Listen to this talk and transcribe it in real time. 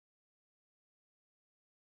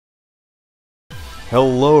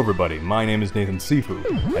Hello everybody, my name is Nathan Sifu,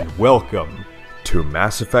 and welcome to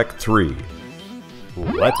Mass Effect 3.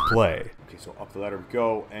 Let's play. Okay, so up the ladder we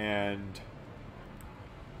go, and...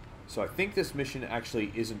 So I think this mission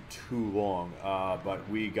actually isn't too long, but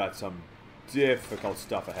we got some difficult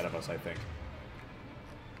stuff ahead of us, I think.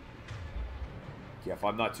 Yeah, if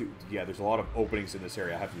I'm not too... Yeah, there's a lot of openings in this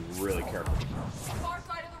area. I have to be really careful. Far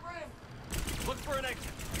side of the room. Look for an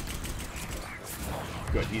exit.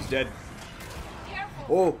 Good, he's dead.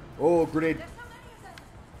 Careful. Oh, grenade.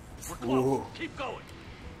 We're close. Ooh. Keep going.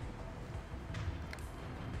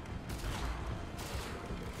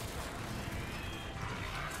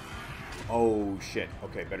 Oh, shit.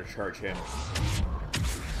 Okay, better charge him.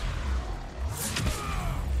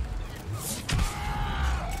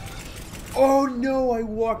 Oh, no! I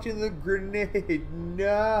walked in the grenade!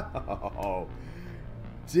 No!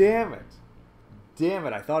 Damn it! Damn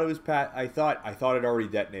it! I thought it was I thought it already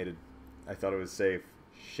detonated. I thought it was safe.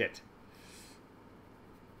 Shit.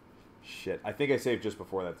 Shit. I think I saved just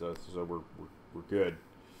before that, though, so we're good.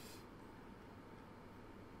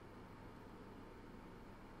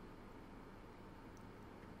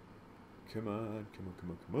 Come on, come on,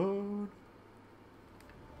 come on, come on.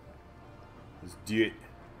 Let's do it.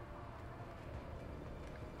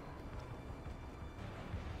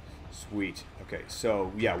 Sweet. Okay,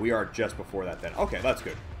 so, yeah, we are just before that then. Okay, that's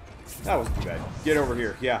good. That wasn't too bad. Get over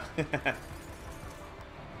here. Yeah.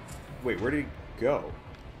 Wait, where did he go?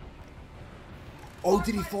 Oh,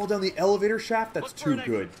 did he fall down the elevator shaft? That's too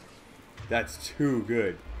good. That's too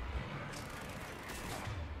good.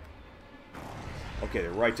 Okay, they're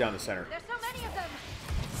right down the center. There's so many of them.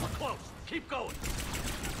 We're close. Keep going.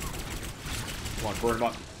 Come on, burn him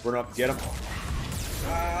up. Burn him up. Get him.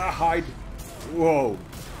 Ah, hide. Whoa.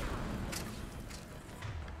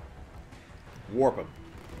 Warp him.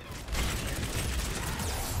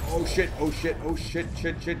 Oh shit, oh shit, oh shit,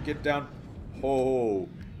 shit, get down. Oh,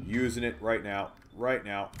 using it right now. Right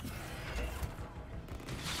now.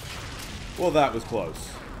 Well, that was close.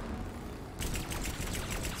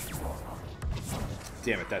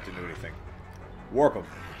 Damn it, that didn't do anything. Warp him.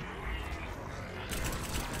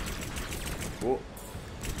 Cool.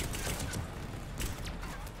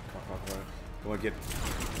 Come on, get...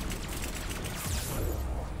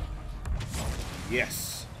 Yes!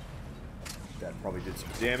 That probably did some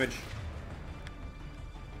damage.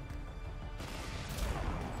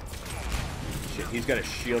 Shit, he's got a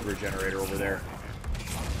shield regenerator over there.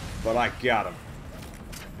 But I got him.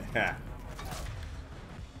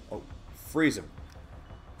 Oh, freeze him.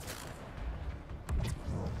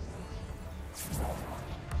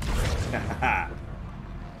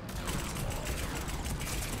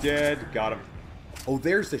 Dead. Got him. Oh,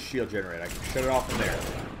 there's the shield generator. I can shut it off from there.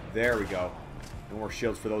 There we go. No more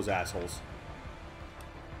shields for those assholes.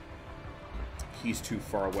 He's too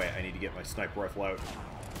far away. I need to get my sniper rifle out. Okay.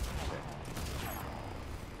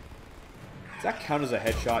 Does that count as a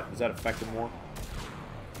headshot? Does that affect him more?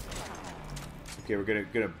 Okay, we're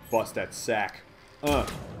gonna bust that sack. Come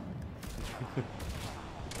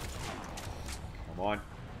on.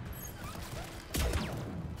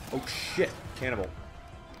 Oh shit! Cannibal.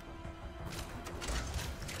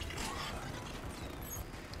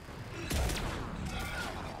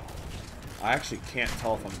 I actually can't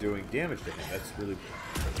tell if I'm doing damage to him. That's really...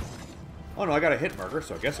 Oh no, I got a hit marker,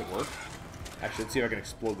 so I guess it worked. Actually, let's see if I can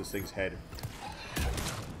explode this thing's head.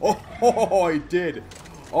 Oh, I did!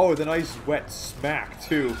 Oh, the nice wet smack,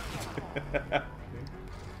 too.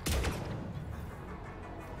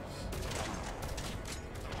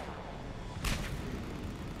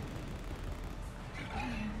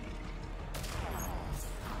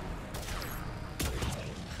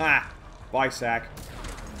 Ha! Bye, sack.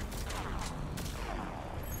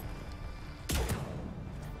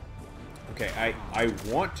 Okay, I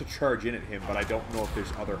want to charge in at him, but I don't know if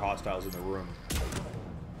there's other hostiles in the room.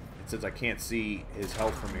 And since I can't see his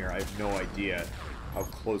health from here, I have no idea how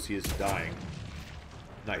close he is to dying.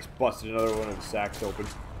 Nice, busted another one of the sacks open.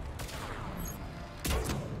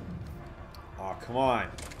 Oh, come on.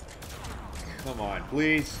 Come on,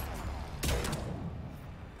 please.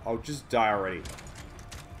 Oh, just die already.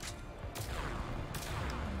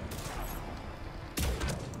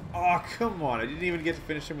 Oh, come on. I didn't even get to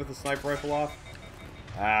finish him with the sniper rifle off.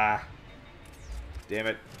 Ah. Damn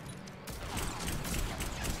it.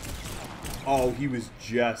 Oh, he was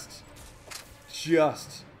just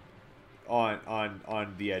on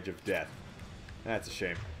the edge of death. That's a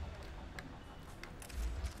shame.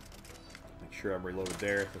 Make sure I'm reloaded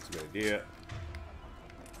there. That's a good idea.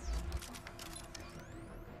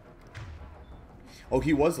 Oh,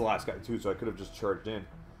 he was the last guy too, so I could have just charged in.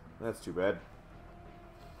 That's too bad.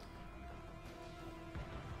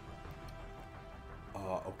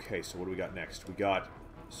 Okay, so what do we got next? We got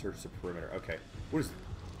search the perimeter. Okay.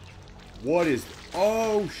 What is...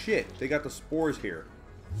 Oh, shit. They got the spores here.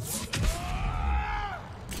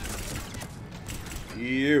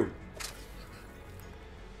 You.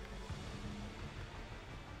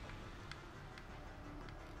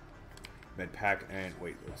 Med pack and...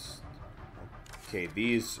 Wait, let's... Okay,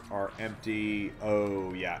 these are empty.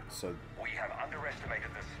 Oh, yeah, so... We have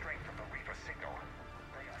underestimated the strength of the Reaper signal.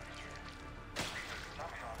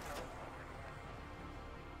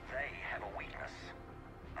 They have a weakness.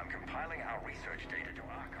 I'm compiling our research data to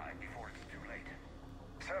archive before it's too late.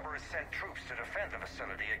 Server has sent troops to defend the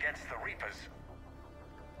facility against the Reapers.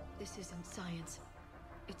 This isn't science.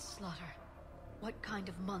 It's slaughter. What kind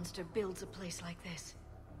of monster builds a place like this?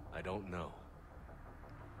 I don't know.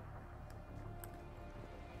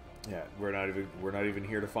 Yeah, we're not even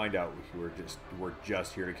here to find out. We're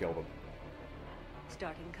just here to kill them.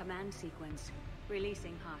 Starting command sequence.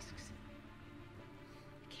 Releasing husks.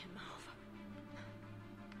 Can't move.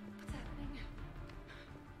 What's happening?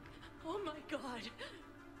 Oh my god!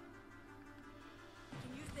 We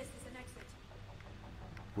can use this as an exit.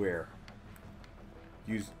 Where?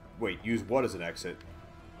 Use what as an exit?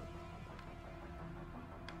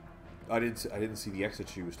 I didn't see the exit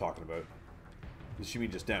she was talking about. Does she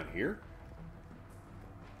mean just down here?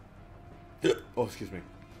 Oh, excuse me.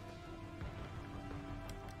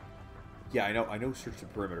 Yeah, I know search the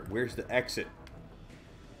perimeter. Where's the exit?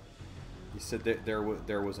 You said that there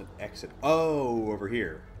was an exit. Oh, over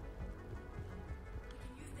here. We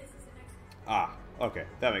can use this as an exit. Ah, okay.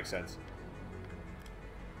 That makes sense.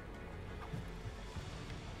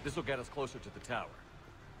 This will get us closer to the tower.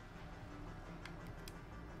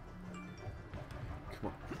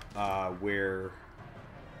 Come on. Where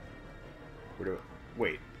do...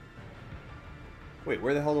 Wait,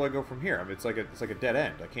 where the hell do I go from here? I mean, it's like a dead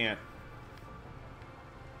end. I can't...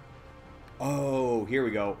 Oh, here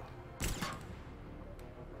we go.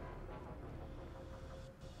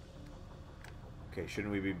 Okay,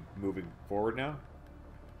 shouldn't we be moving forward now?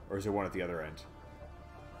 Or is there one at the other end?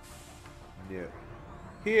 No.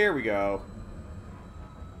 Here we go.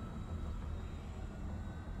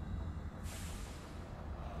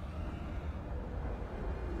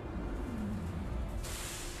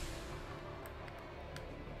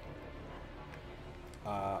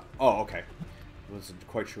 Oh, okay. Wasn't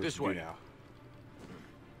quite sure what to do now.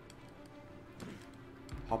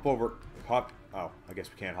 Hop over. Hop. Oh, I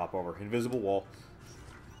guess we can't hop over. Invisible wall.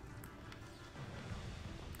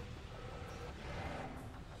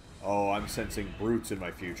 Oh, I'm sensing brutes in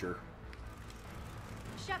my future.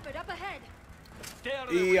 Shepard, up ahead! Stay out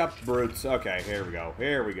of the Yep, brutes. Okay, here we go.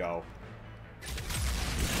 Here we go.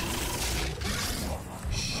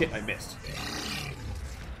 Shit, I missed.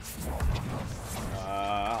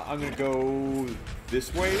 I'm gonna go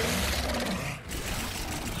this way.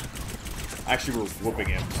 Actually, we're whooping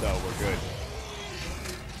him, so we're good.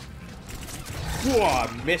 Whoa,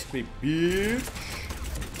 missed me, bitch.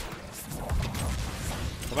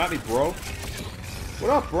 Come at me, bro.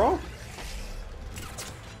 What up, bro?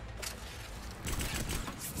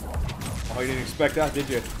 Oh, you didn't expect that, did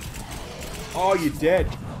you? Oh, you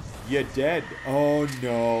dead. You're dead. Oh,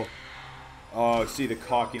 no. Oh, see, the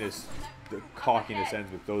cockiness. The cockiness ends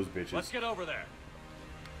with those bitches. Let's get over there.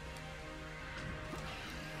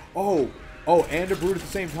 Oh, and a brute at the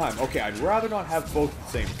same time. Okay, I'd rather not have both at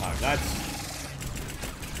the same time. That's...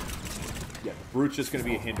 Yeah, the brute's just going to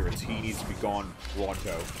be a hindrance. He needs to be gone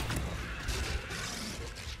pronto.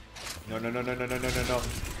 No.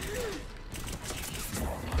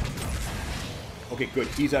 Okay, good.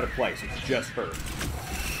 He's out of place. It's just her.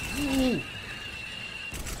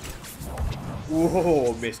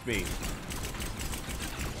 Whoa, missed me.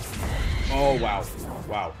 Oh, wow.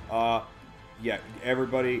 Wow. Yeah,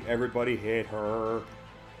 everybody hit her.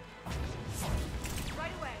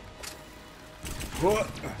 Right away. Come on.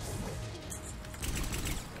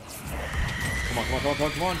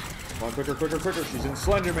 Come on, quicker. She's in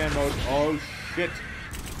Slender Man mode. Oh, shit.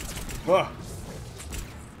 Come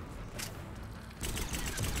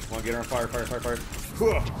on, get her on fire.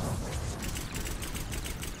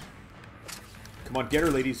 Come on, get her,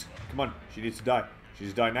 ladies. Come on, she needs to die. She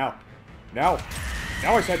needs to die now. Now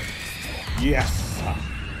I said... Yes!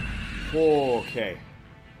 Okay.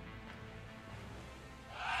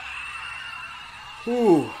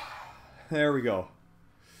 Whew. There we go.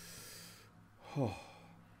 Oh.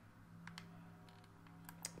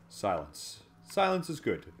 Silence. Silence is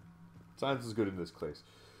good. Silence is good in this case.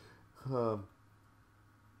 An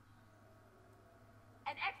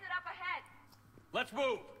exit up ahead. Let's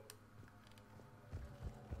move.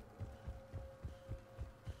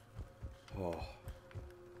 Oh.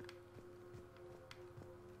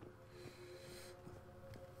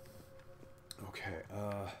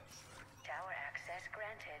 Tower access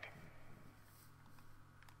granted.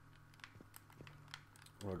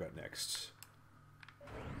 What do I got next?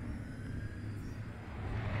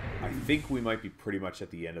 I think we might be pretty much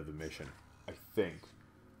at the end of the mission. I think.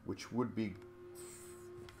 Which would be...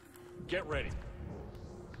 Get ready.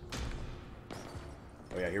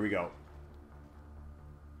 Oh yeah, here we go.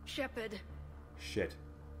 Shepard. Shit.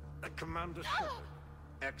 Commander Shepard.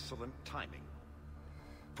 Excellent timing.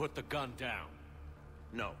 Put the gun down.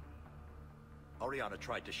 No. Oriana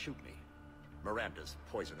tried to shoot me. Miranda's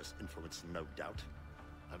poisonous influence, no doubt.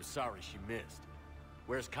 I'm sorry she missed.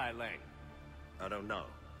 Where's Kai Lang? I don't know.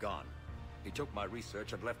 Gone. He took my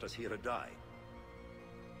research and left us here to die.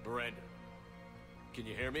 Miranda, can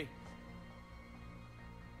you hear me?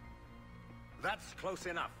 That's close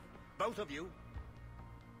enough. Both of you.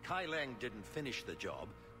 Kai Lang didn't finish the job,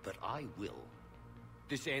 but I will.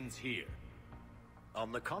 This ends here.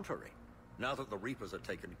 On the contrary, now that the Reapers are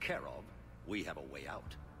taken care of, we have a way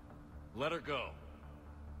out. Let her go.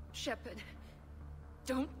 Shepard.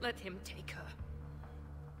 Don't let him take her.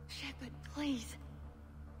 Shepard, please.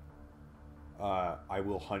 I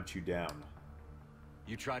will hunt you down.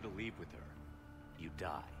 You try to leave with her, you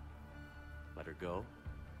die. Let her go,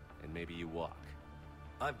 and maybe you walk.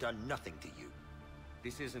 I've done nothing to you.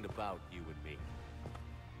 This isn't about you and me.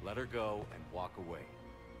 Let her go and walk away.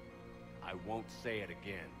 I won't say it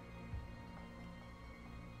again.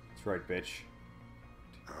 That's right, bitch.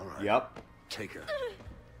 All right. Yep. Take her.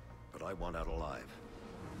 But I want out alive.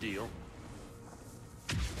 Deal?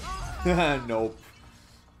 Nope.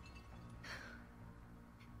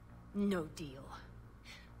 No deal.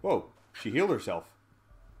 Whoa, she healed herself.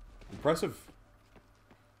 Impressive.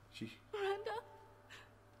 Miranda?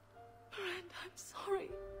 Miranda, I'm sorry.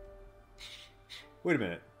 Wait a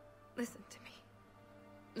minute. Listen to me.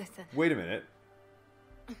 Listen. Wait a minute.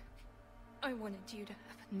 I wanted you to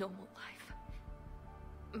have a normal life.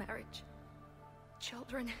 Marriage.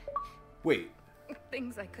 Children. Wait.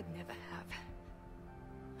 Things I could never have.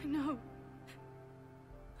 I know.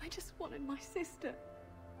 I just wanted my sister.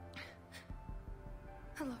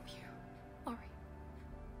 I love you, Ori.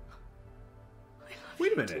 I love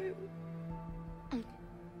Wait a you minute. too.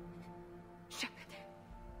 Shepard.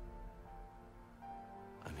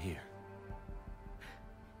 I'm here.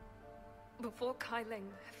 Before Kai Lang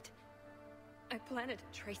left, I planted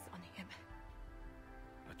a trace on him.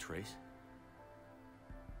 A trace?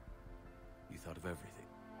 You thought of everything.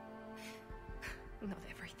 Not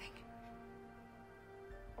everything.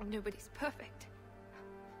 Nobody's perfect.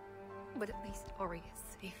 But at least Ori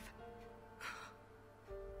is safe.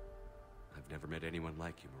 I've never met anyone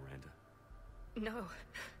like you, Miranda. No,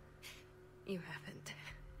 you haven't.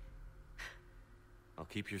 I'll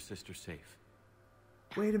keep your sister safe.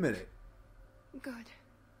 Wait a minute. Good.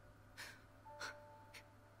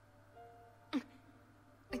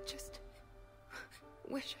 I just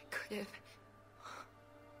wish I could have.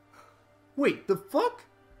 Wait, the fuck?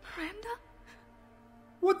 Miranda?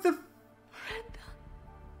 What the... Miranda?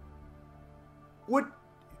 What?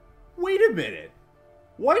 Wait a minute.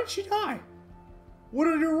 Why did she die? What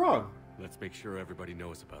did I do wrong? Let's make sure everybody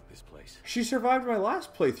knows about this place. She survived my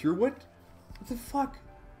last playthrough. What the fuck?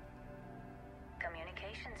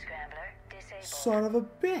 Communication scrambler disabled. Son of a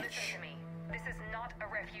bitch. Listen to me. This is not a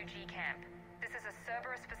refugee camp. This is a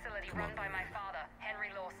Cerberus facility Come run on, by my Maria. father, Henry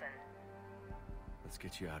Lawson. Let's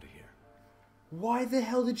get you out of here. Why the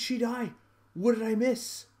hell did she die? What did I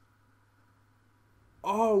miss?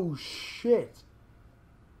 Oh, shit.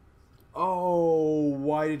 Oh,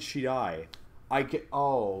 why did she die?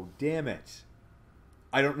 Oh, damn it.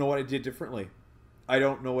 I don't know what I did differently. I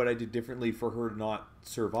don't know what I did differently for her to not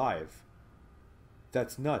survive.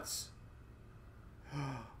 That's nuts.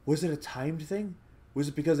 Was it a timed thing? Was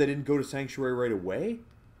it because I didn't go to Sanctuary right away?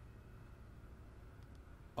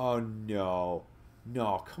 Oh, no.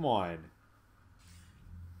 No, come on.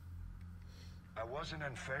 I wasn't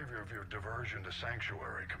in favor of your diversion to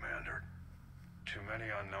Sanctuary, Commander. Too many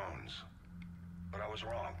unknowns. But I was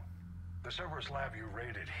wrong. The Cerberus lab you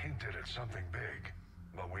raided hinted at something big,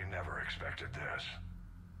 but we never expected this.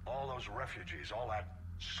 All those refugees, all that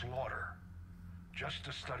slaughter, just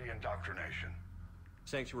to study indoctrination.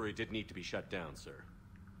 Sanctuary did need to be shut down, sir.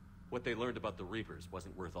 What they learned about the Reapers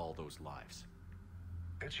wasn't worth all those lives.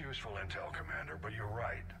 It's useful intel, Commander, but you're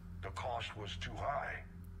right. The cost was too high.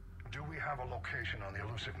 Do we have a location on the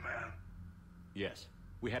elusive man? Yes.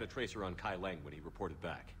 We had a tracer on Kai Lang when he reported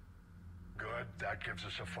back. Good. That gives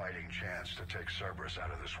us a fighting chance to take Cerberus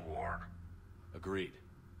out of this war. Agreed.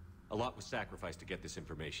 A lot was sacrificed to get this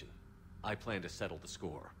information. I plan to settle the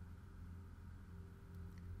score.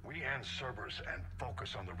 We end Cerberus and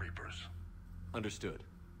focus on the Reapers. Understood.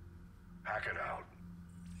 Hack it out.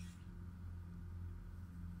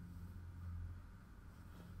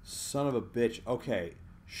 Son of a bitch. Okay.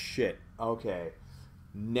 Shit. Okay.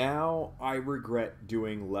 Now I regret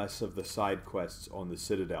doing less of the side quests on the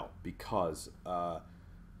Citadel because, how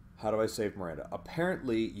do I save Miranda?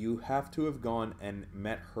 Apparently, you have to have gone and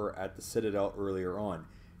met her at the Citadel earlier on.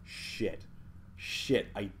 Shit.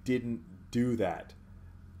 I didn't do that.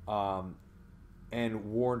 And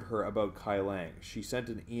warned her about Kai Lang. She sent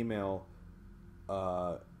an email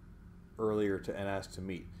earlier and asked to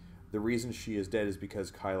meet. The reason she is dead is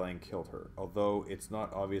because Kai Lang killed her. Although it's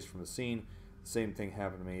not obvious from the scene, the same thing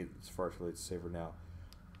happened to me. It's far too late to save her now.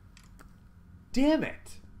 Damn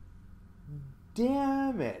it!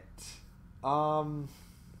 Damn it!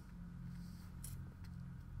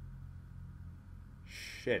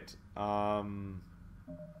 Shit. Well,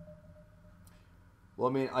 I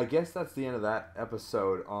mean, I guess that's the end of that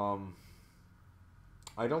episode.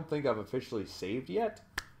 I don't think I've officially saved yet.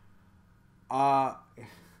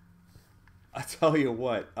 I tell you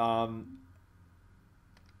what,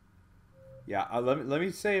 yeah, let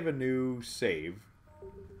me save a new save.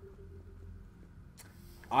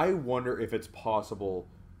 I wonder if it's possible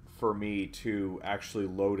for me to actually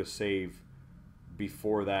load a save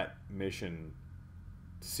before that mission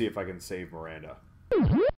to see if I can save Miranda.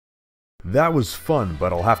 That was fun,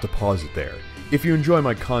 but I'll have to pause it there. If you enjoy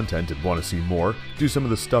my content and want to see more, do some of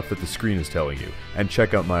the stuff that the screen is telling you, and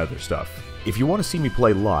check out my other stuff. If you want to see me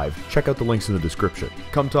play live, check out the links in the description.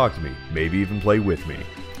 Come talk to me, maybe even play with me.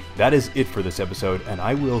 That is it for this episode, and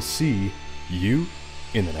I will see you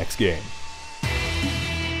in the next game.